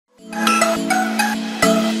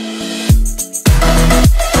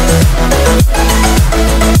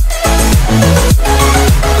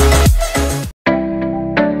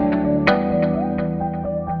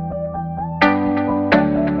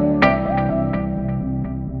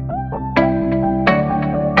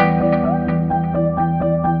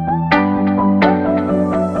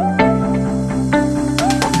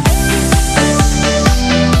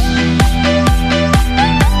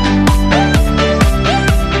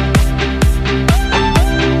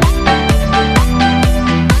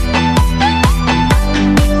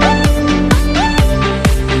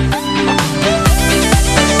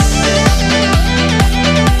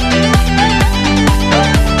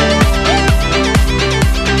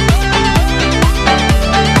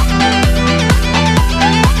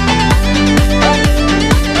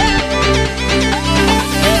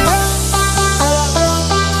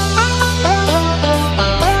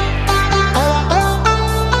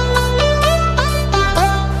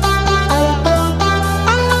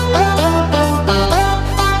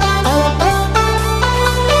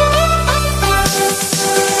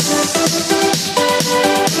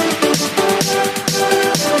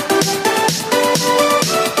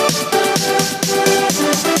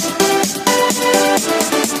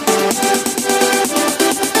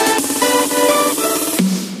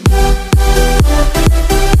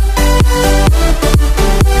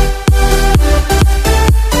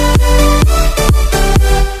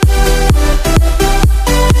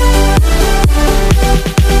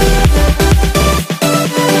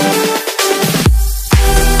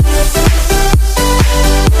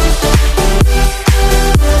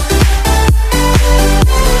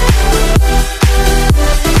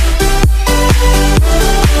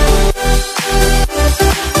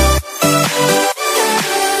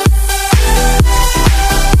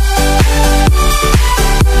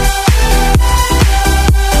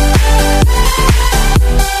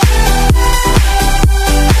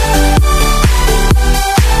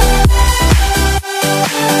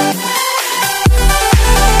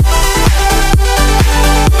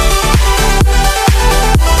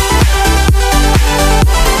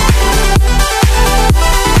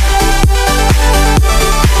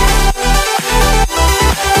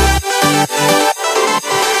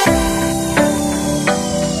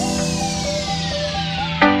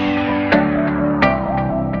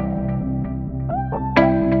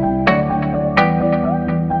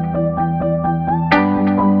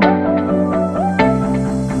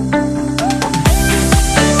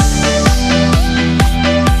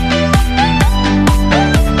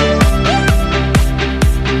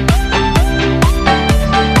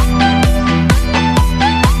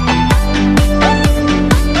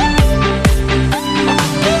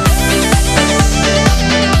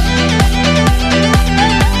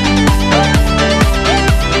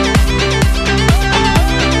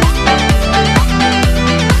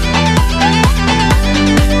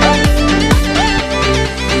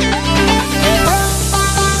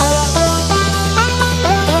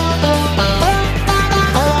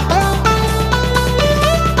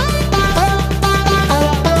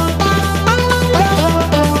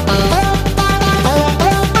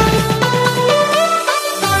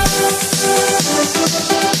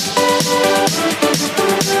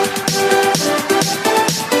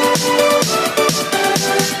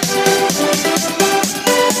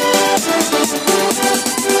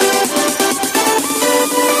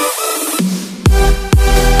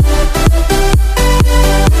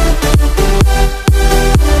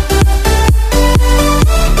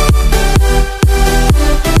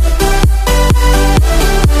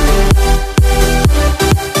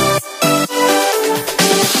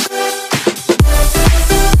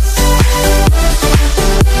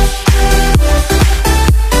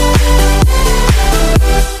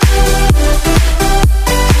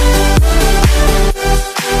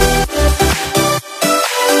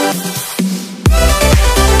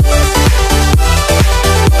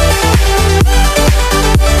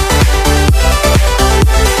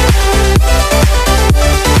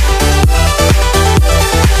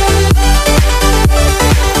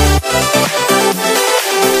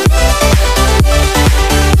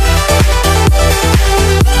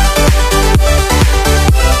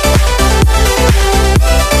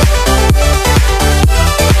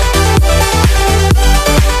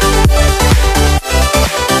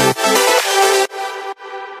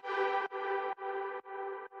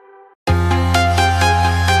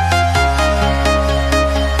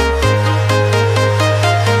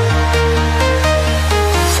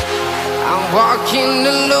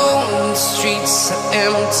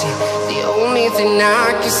thing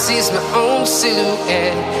I can see is my own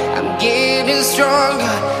silhouette. I'm getting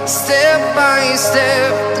stronger, step by step.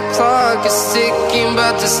 The clock is ticking,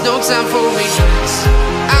 but there's no time for regrets.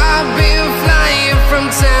 I've been flying from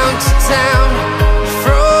town to town,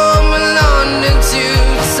 from London to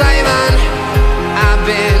Taiwan. I've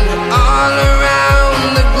been all around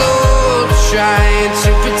the globe, trying to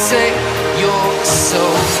protect your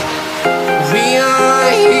soul. We are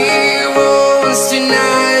heroes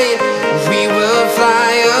tonight. We will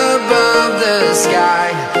fly above the sky.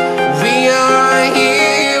 We are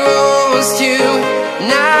heroes tonight.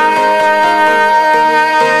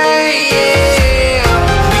 Yeah.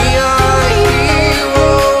 We are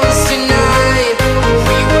heroes tonight.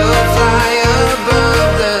 We will fly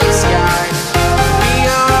above the sky. We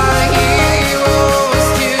are heroes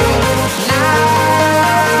tonight.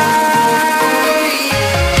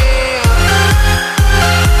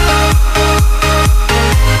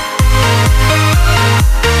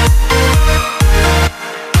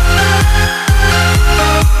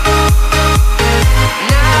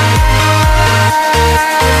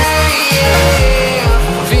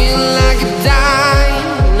 Feeling like a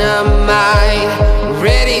dynamite,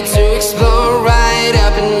 ready to explode right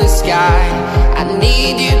up in the sky. I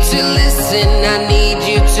need you to listen, I need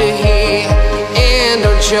you to hear, and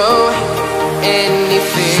don't show any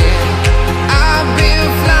fear. I've been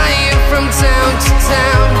flying from town to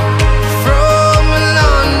town, from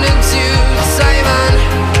London to Taiwan.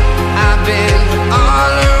 I've been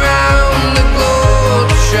all around the globe,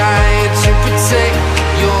 trying to protect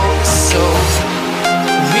your soul.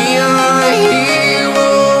 We are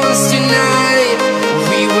heroes tonight.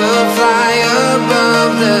 We will fly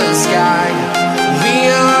above the sky. We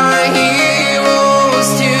are heroes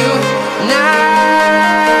tonight.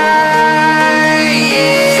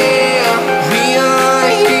 Yeah. We are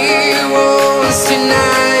heroes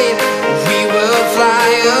tonight. We will fly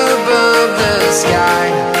above the sky.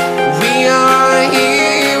 We are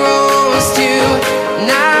heroes tonight.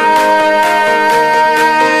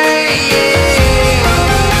 Yeah.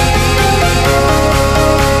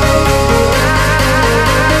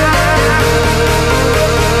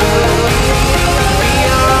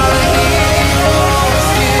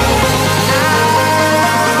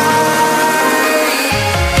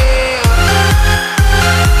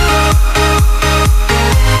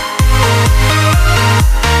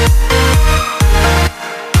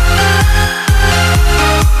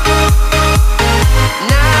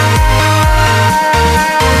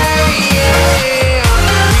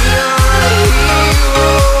 We are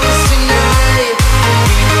heroes tonight.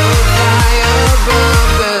 We will fly above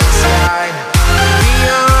the sky. We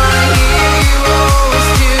are heroes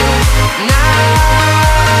tonight.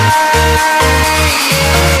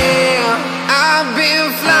 Yeah. I've been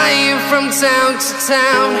flying from town to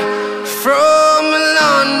town, from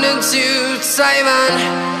London to Taiwan.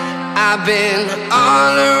 I've been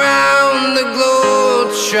all around the globe,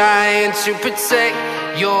 trying to protect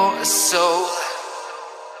your soul.